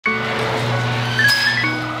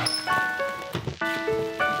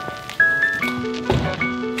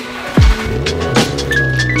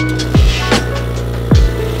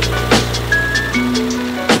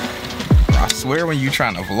you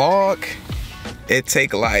trying to vlog, it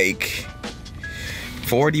take like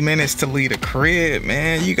 40 minutes to leave the crib,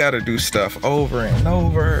 man. You gotta do stuff over and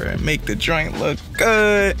over and make the joint look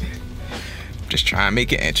good. Just try and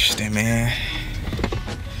make it interesting, man.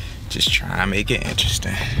 Just try and make it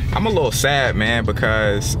interesting. I'm a little sad, man,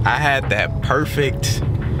 because I had that perfect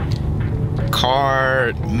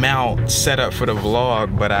card mount set up for the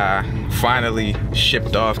vlog, but I finally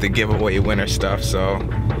shipped off the giveaway winner stuff, so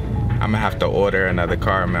I'm gonna have to order another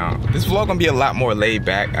card mount. This vlog gonna be a lot more laid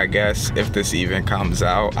back, I guess, if this even comes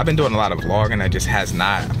out. I've been doing a lot of vlogging that just has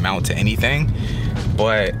not amounted to anything,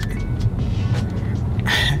 but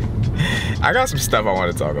I got some stuff I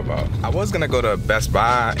want to talk about. I was gonna go to Best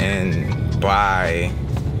Buy and buy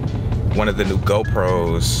one of the new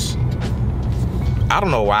GoPros. I don't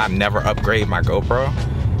know why I never upgrade my GoPro,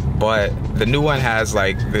 but the new one has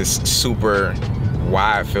like this super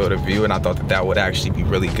wide field of view, and I thought that that would actually be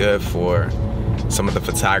really good for some of the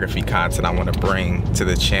photography content I want to bring to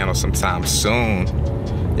the channel sometime soon.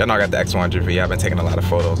 Y'all know I got the X100V. I've been taking a lot of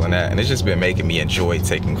photos on that, and it's just been making me enjoy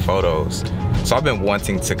taking photos. So I've been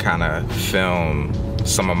wanting to kind of film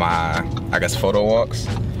some of my, I guess, photo walks.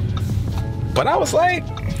 But I was like,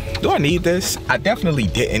 do I need this? I definitely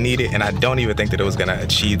didn't need it, and I don't even think that it was gonna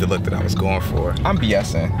achieve the look that I was going for. I'm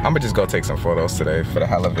BSing. I'm gonna just go take some photos today for the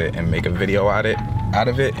hell of it and make a video out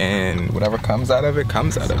of it, and whatever comes out of it,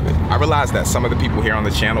 comes out of it. I realize that some of the people here on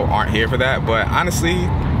the channel aren't here for that, but honestly,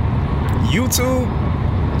 YouTube,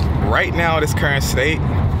 right now at its current state,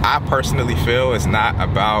 I personally feel is not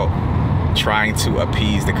about trying to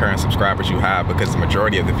appease the current subscribers you have, because the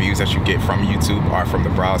majority of the views that you get from YouTube are from the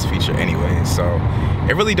browse feature anyway, so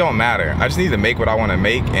it really don't matter. I just need to make what I want to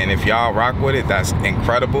make, and if y'all rock with it, that's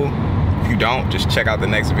incredible. If you don't, just check out the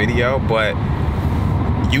next video. But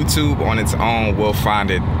YouTube on its own will find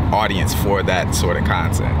an audience for that sort of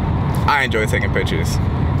content. I enjoy taking pictures.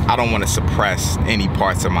 I don't want to suppress any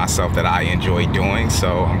parts of myself that I enjoy doing,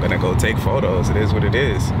 so I'm gonna go take photos. It is what it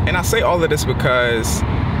is. And I say all of this because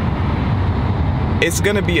it's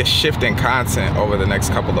gonna be a shift in content over the next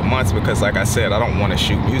couple of months, because like I said, I don't want to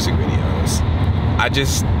shoot music videos. I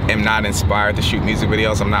just am not inspired to shoot music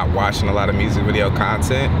videos. I'm not watching a lot of music video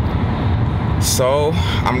content. So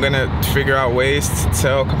I'm gonna figure out ways to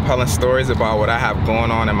tell compelling stories about what I have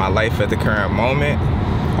going on in my life at the current moment.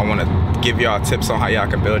 I wanna give y'all tips on how y'all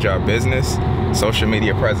can build y'all business, social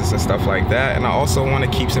media presence and stuff like that. And I also wanna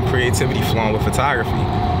keep some creativity flowing with photography.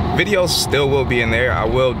 Videos still will be in there. I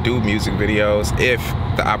will do music videos if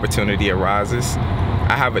the opportunity arises.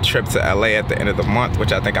 I have a trip to LA at the end of the month,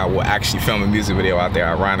 which I think I will actually film a music video out there,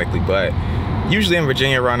 ironically, but usually in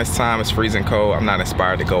Virginia around this time, it's freezing cold. I'm not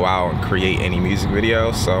inspired to go out and create any music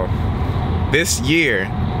videos. So this year,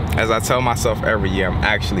 as I tell myself every year, I'm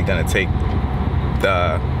actually gonna take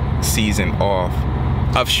the season off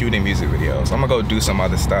of shooting music videos. I'm gonna go do some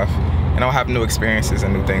other stuff, and I'll have new experiences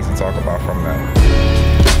and new things to talk about from that.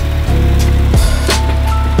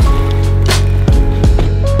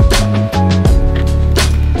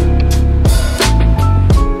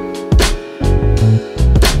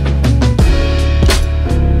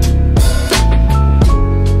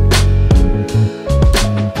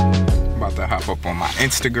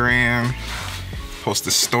 Instagram, post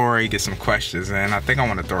a story, get some questions in. I think I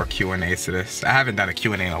want to throw a Q&A to this. I haven't done a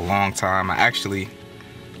Q&A in a long time. I actually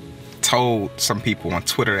told some people on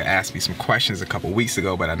Twitter to ask me some questions a couple weeks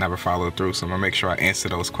ago, but I never followed through, so I'm gonna make sure I answer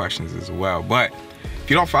those questions as well. But if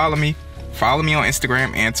you don't follow me on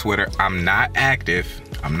Instagram and Twitter. I'm not active.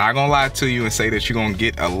 I'm not gonna lie to you and say that you're gonna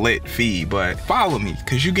get a lit feed, but follow me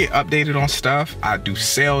because you get updated on stuff. I do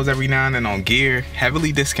sales every now and then on gear,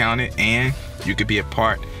 heavily discounted, and you could be a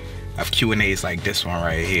part of Q&As like this one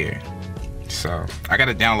right here. So I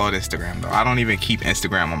gotta download Instagram though. I don't even keep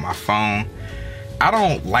Instagram on my phone. I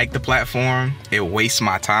don't like the platform. It wastes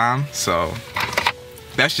my time. So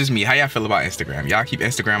that's just me. How y'all feel about Instagram? Y'all keep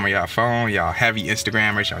Instagram on y'all phone? Y'all heavy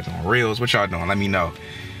Instagrammers? Y'all doing reels? What y'all doing? Let me know.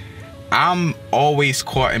 I'm always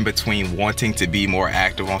caught in between wanting to be more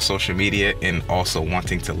active on social media and also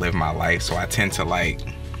wanting to live my life. So I tend to like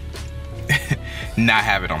not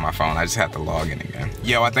have it on my phone. I just have to log in again.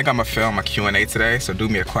 Yo, I think I'm gonna film a Q&A today. So do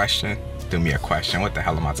me a question. Do me a question. What the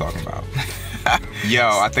hell am I talking about? Yo,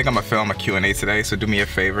 I think I'm gonna film a Q&A today. So do me a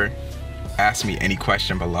favor. Ask me any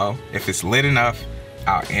question below. If it's lit enough,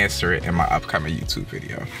 I'll answer it in my upcoming YouTube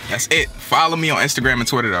video. That's it. Follow me on Instagram and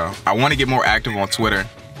Twitter though. I want to get more active on Twitter.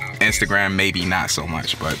 Instagram, maybe not so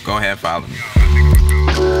much, but go ahead and follow me.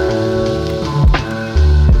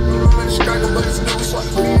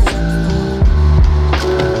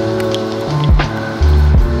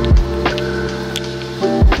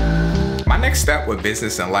 My next step with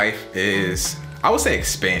business and life is I would say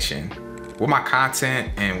expansion. With my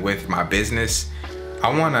content and with my business,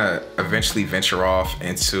 I want to eventually venture off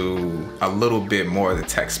into a little bit more of the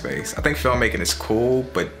tech space. I think filmmaking is cool,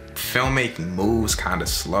 but filmmaking moves kind of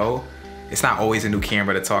slow. It's not always a new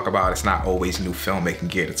camera to talk about. It's not always new filmmaking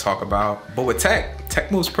gear to talk about. But with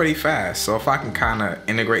tech moves pretty fast. So if I can kind of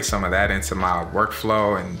integrate some of that into my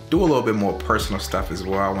workflow and do a little bit more personal stuff as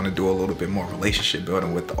well. I want to do a little bit more relationship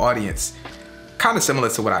building with the audience. Kind of similar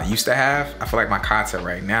to what I used to have. I feel like my content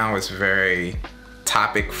right now is very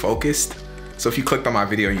topic focused. So if you clicked on my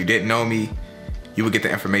video and you didn't know me, you would get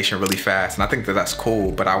the information really fast. And I think that that's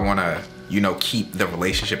cool, but I want to, you know, keep the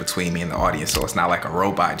relationship between me and the audience so it's not like a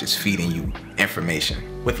robot just feeding you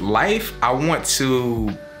information. With life, I want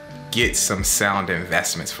to get some sound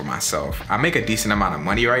investments for myself. I make a decent amount of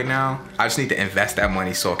money right now. I just need to invest that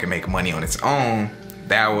money so it can make money on its own.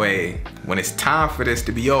 That way, when it's time for this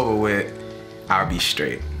to be over with, I'll be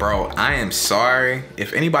straight. Bro, I am sorry.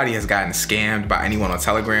 If anybody has gotten scammed by anyone on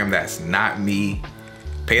Telegram, that's not me.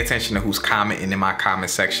 Pay attention to who's commenting in my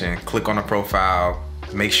comment section. Click on the profile.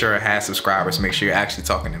 Make sure it has subscribers. Make sure you're actually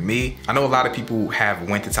talking to me. I know a lot of people have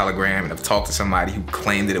went to Telegram and have talked to somebody who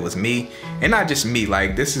claimed that it was me. And not just me,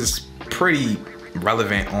 like this is pretty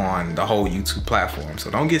relevant on the whole YouTube platform. So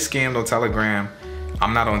don't get scammed on Telegram.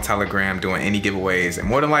 I'm not on Telegram doing any giveaways, and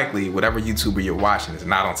more than likely, whatever YouTuber you're watching is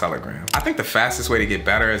not on Telegram. I think the fastest way to get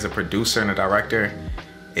better as a producer and a director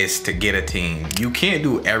is to get a team. You can't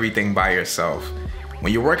do everything by yourself.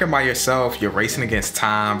 When you're working by yourself, you're racing against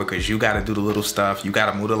time because you gotta do the little stuff. You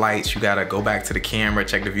gotta move the lights, you gotta go back to the camera,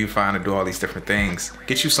 check the viewfinder, do all these different things.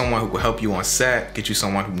 Get you someone who will help you on set, get you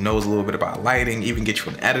someone who knows a little bit about lighting, even get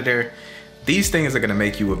you an editor. These things are gonna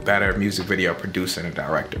make you a better music video producer and a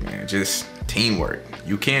director, man. Just teamwork.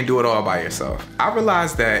 You can't do it all by yourself. I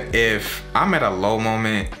realized that if I'm at a low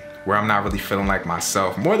moment where I'm not really feeling like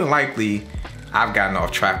myself, more than likely, I've gotten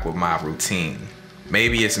off track with my routine.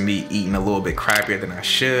 Maybe it's me eating a little bit crappier than I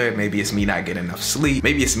should. Maybe it's me not getting enough sleep.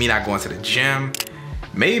 Maybe it's me not going to the gym.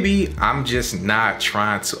 Maybe I'm just not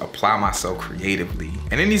trying to apply myself creatively.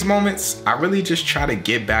 And in these moments, I really just try to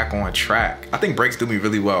get back on track. I think breaks do me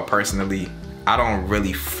really well personally. I don't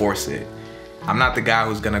really force it. I'm not the guy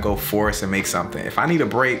who's gonna go force and make something. If I need a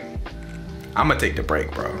break, I'm gonna take the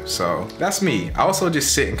break, bro. So that's me. I also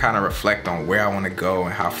just sit and kind of reflect on where I wanna go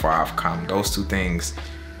and how far I've come. Those two things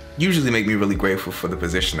usually make me really grateful for the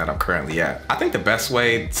position that I'm currently at. I think the best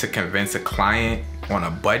way to convince a client on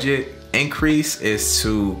a budget increase is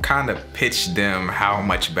to kind of pitch them how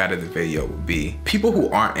much better the video will be. People who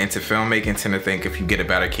aren't into filmmaking tend to think if you get a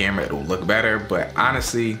better camera, it'll look better, but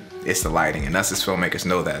honestly, it's the lighting, and us as filmmakers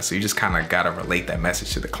know that. So you just kind of gotta relate that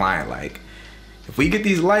message to the client. Like, if we get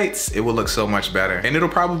these lights, it will look so much better. And it'll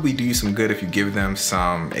probably do you some good if you give them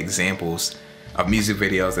some examples of music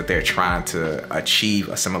videos that they're trying to achieve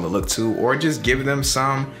a similar look to, or just give them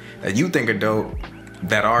some that you think are dope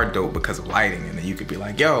that are dope because of lighting, and then you could be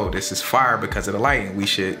like, yo, this is fire because of the lighting. We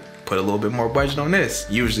should put a little bit more budget on this.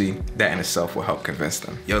 Usually that in itself will help convince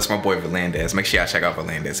them. Yo, it's my boy Valandez. Make sure y'all check out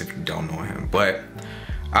Valandez if you don't know him. But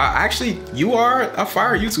actually, you are a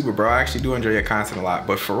fire YouTuber, bro. I actually do enjoy your content a lot.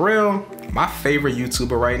 But for real, my favorite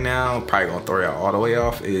YouTuber right now, probably gonna throw y'all all the way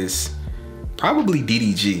off, is probably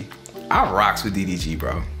DDG. I rocks with DDG,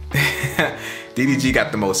 bro. DDG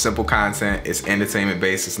got the most simple content. It's entertainment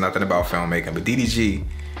based. It's nothing about filmmaking. But DDG,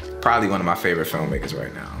 probably one of my favorite filmmakers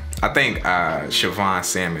right now. I think Siobhan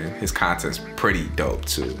Salmon, his content's pretty dope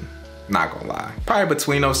too. Not gonna lie. Probably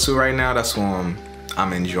between those two right now, that's who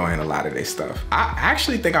I'm enjoying a lot of their stuff. I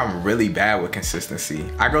actually think I'm really bad with consistency.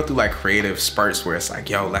 I go through like creative spurts where it's like,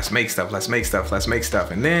 yo, let's make stuff, let's make stuff, let's make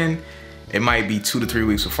stuff. And then it might be 2 to 3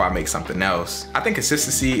 weeks before I make something else. I think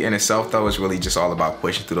consistency in itself though is really just all about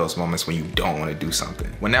pushing through those moments when you don't want to do something.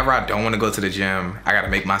 Whenever I don't want to go to the gym, I gotta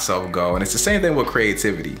make myself go. And it's the same thing with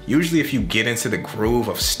creativity. Usually if you get into the groove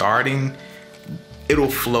of starting, it'll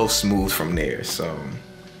flow smooth from there. So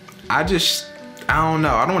I don't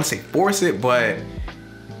know. I don't want to say force it, but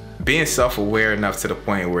being self-aware enough to the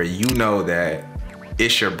point where you know that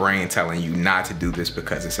it's your brain telling you not to do this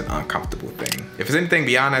because it's an uncomfortable thing. If it's anything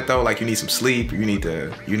beyond that though, like you need some sleep, you need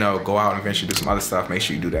to, you know, go out and eventually do some other stuff, make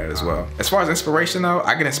sure you do that as well. As far as inspiration though,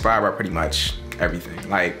 I get inspired by pretty much everything.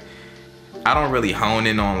 Like, I don't really hone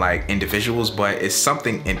in on like individuals, but it's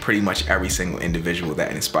something in pretty much every single individual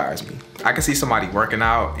that inspires me. I can see somebody working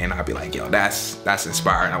out and I'll be like, yo, that's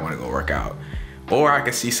inspiring, I wanna go work out. Or I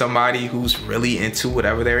can see somebody who's really into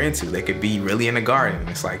whatever they're into. They could be really in the garden.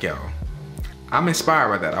 It's like, yo, I'm inspired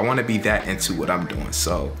by that. I want to be that into what I'm doing.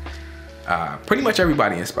 So pretty much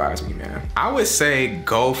everybody inspires me, man. I would say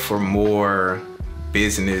go for more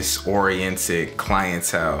business-oriented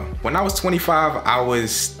clientele. When I was 25, I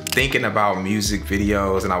was thinking about music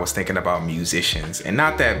videos and I was thinking about musicians. And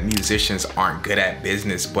not that musicians aren't good at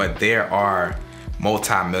business, but there are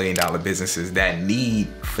multi-million-dollar businesses that need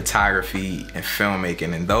photography and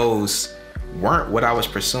filmmaking, and those weren't what I was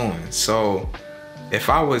pursuing. So if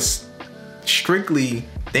I was strictly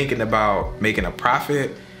thinking about making a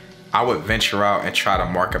profit, I would venture out and try to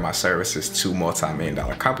market my services to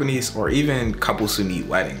multi-million-dollar companies or even couples who need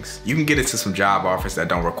weddings. You can get into some job offers that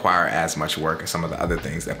don't require as much work as some of the other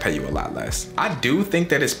things that pay you a lot less. I do think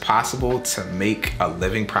that it's possible to make a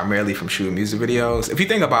living primarily from shooting music videos. If you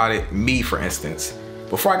think about it, me for instance,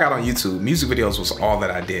 before I got on YouTube, music videos was all that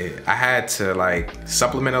I did. I had to like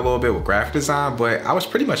supplement a little bit with graphic design, but I was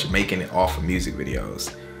pretty much making it off of music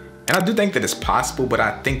videos. And I do think that it's possible, but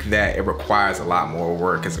I think that it requires a lot more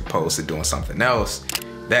work as opposed to doing something else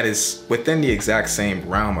that is within the exact same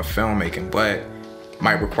realm of filmmaking, but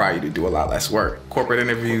might require you to do a lot less work. Corporate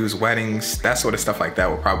interviews, weddings, that sort of stuff like that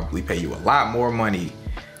will probably pay you a lot more money.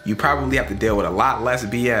 You probably have to deal with a lot less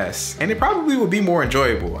BS, and it probably would be more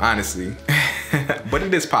enjoyable, honestly. But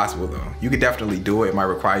it is possible though. You could definitely do it. It might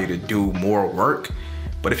require you to do more work,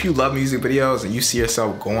 but if you love music videos and you see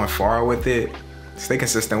yourself going far with it, stay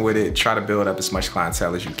consistent with it, try to build up as much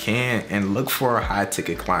clientele as you can, and look for high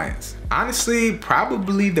ticket clients. Honestly,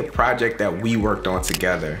 probably the project that we worked on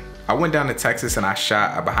together. I went down to Texas and I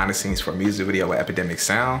shot a behind the scenes for a music video with Epidemic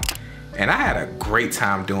Sound. And I had a great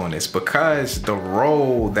time doing this because the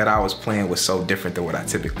role that I was playing was so different than what I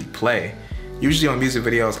typically play. Usually on music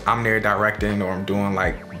videos, I'm there directing, or I'm doing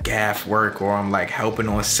like gaff work, or I'm like helping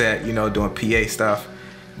on set, you know, doing PA stuff.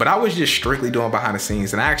 But I was just strictly doing behind the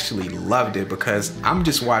scenes, and I actually loved it because I'm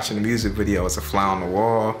just watching the music video as a fly on the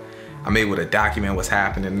wall. I'm able to document what's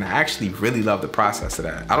happening, and I actually really love the process of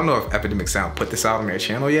that. I don't know if Epidemic Sound put this out on their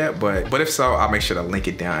channel yet, but if so, I'll make sure to link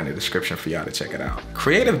it down in the description for y'all to check it out.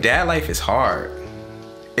 Creative dad life is hard.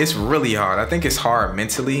 It's really hard. I think it's hard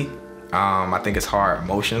mentally. I think it's hard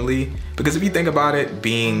emotionally, because if you think about it,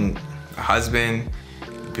 being a husband,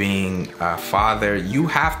 being a father, you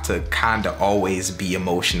have to kind of always be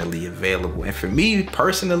emotionally available. And for me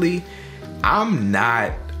personally, I'm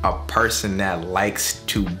not a person that likes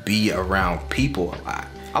to be around people a lot.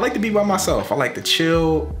 I like to be by myself. I like to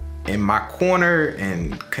chill in my corner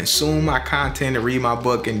and consume my content and read my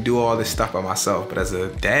book and do all this stuff by myself. But as a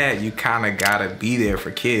dad, you kind of gotta be there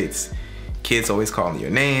for kids. Kids always calling your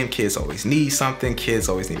name, kids always need something, kids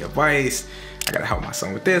always need advice. I gotta help my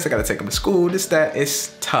son with this, I gotta take him to school, this, that.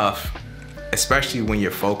 It's tough, especially when you're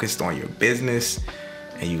focused on your business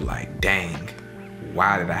and you like, dang,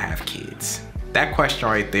 why did I have kids? That question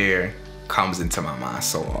right there comes into my mind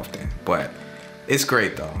so often, but it's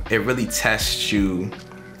great though. It really tests you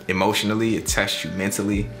emotionally, it tests you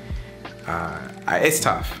mentally. It's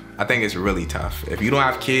tough. I think it's really tough. If you don't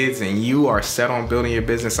have kids and you are set on building your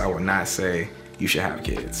business, I would not say you should have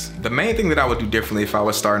kids. The main thing that I would do differently if I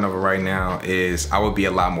was starting over right now is I would be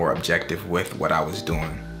a lot more objective with what I was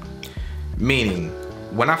doing. Meaning,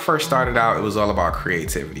 when I first started out, it was all about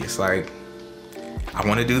creativity. It's like, I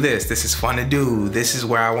want to do this. This is fun to do. This is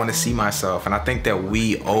where I want to see myself. And I think that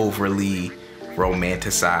we overly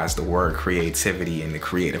romanticize the word creativity and the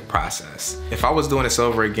creative process. If I was doing this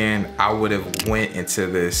over again, I would have went into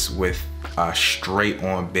this with a straight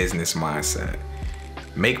on business mindset.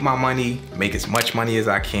 Make my money, make as much money as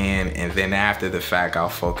I can, and then after the fact, I'll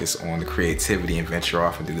focus on the creativity and venture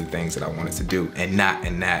off and do the things that I wanted to do, and not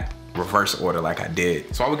in that reverse order like I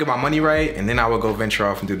did. So I would get my money right, and then I would go venture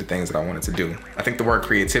off and do the things that I wanted to do. I think the word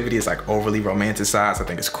creativity is like overly romanticized. I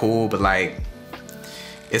think it's cool, but like,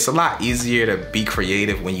 it's a lot easier to be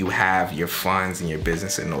creative when you have your funds and your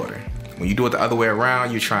business in order. When you do it the other way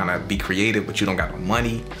around, you're trying to be creative, but you don't got no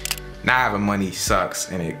money. Not having money sucks,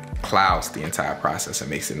 and it clouds the entire process and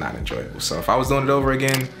makes it not enjoyable. So if I was doing it over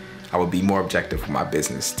again, I would be more objective with my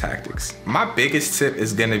business tactics. My biggest tip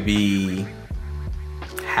is gonna be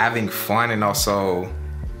having fun and also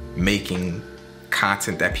making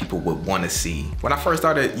content that people would wanna see. When I first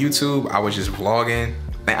started YouTube, I was just vlogging.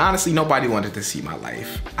 And honestly, nobody wanted to see my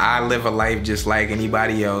life. I live a life just like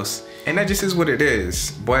anybody else, and that just is what it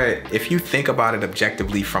is. But if you think about it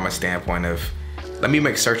objectively from a standpoint of, let me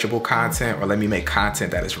make searchable content, or let me make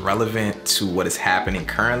content that is relevant to what is happening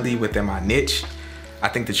currently within my niche, I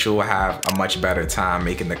think that you'll have a much better time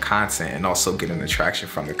making the content and also getting the traction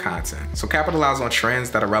from the content. So capitalize on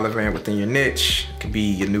trends that are relevant within your niche. It could be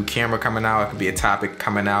your new camera coming out, it could be a topic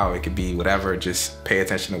coming out, it could be whatever, just pay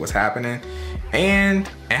attention to what's happening and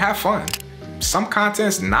have fun. Some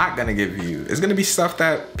content's not gonna get views. It's gonna be stuff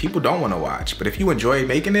that people don't wanna watch, but if you enjoy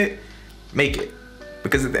making it, make it.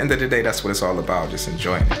 Because at the end of the day, that's what it's all about, just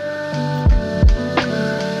enjoying it.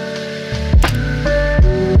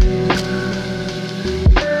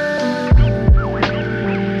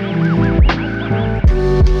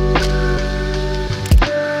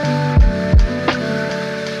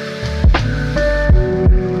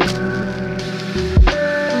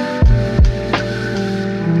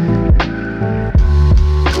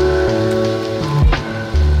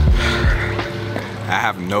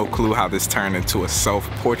 No clue how this turned into a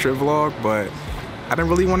self-portrait vlog, but I didn't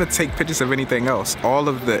really want to take pictures of anything else. All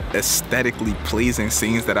of the aesthetically pleasing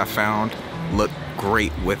scenes that I found look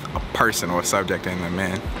great with a person or a subject in them,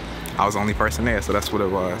 man. I was the only person there, so that's what it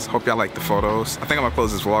was. Hope y'all like the photos. I think I'm gonna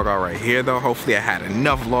close this vlog out right here though. Hopefully I had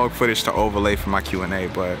enough vlog footage to overlay for my Q&A,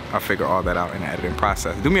 but I'll figure all that out in the editing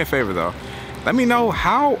process. Do me a favor though. Let me know,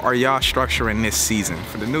 how are y'all structuring this season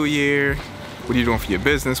for the new year? What are you doing for your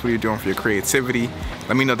business? What are you doing for your creativity?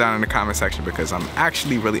 Let me know down in the comment section, because I'm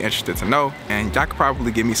actually really interested to know, and y'all could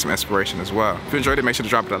probably give me some inspiration as well. If you enjoyed it, make sure to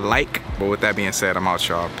drop it a like. But with that being said, I'm out,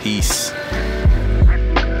 y'all. Peace.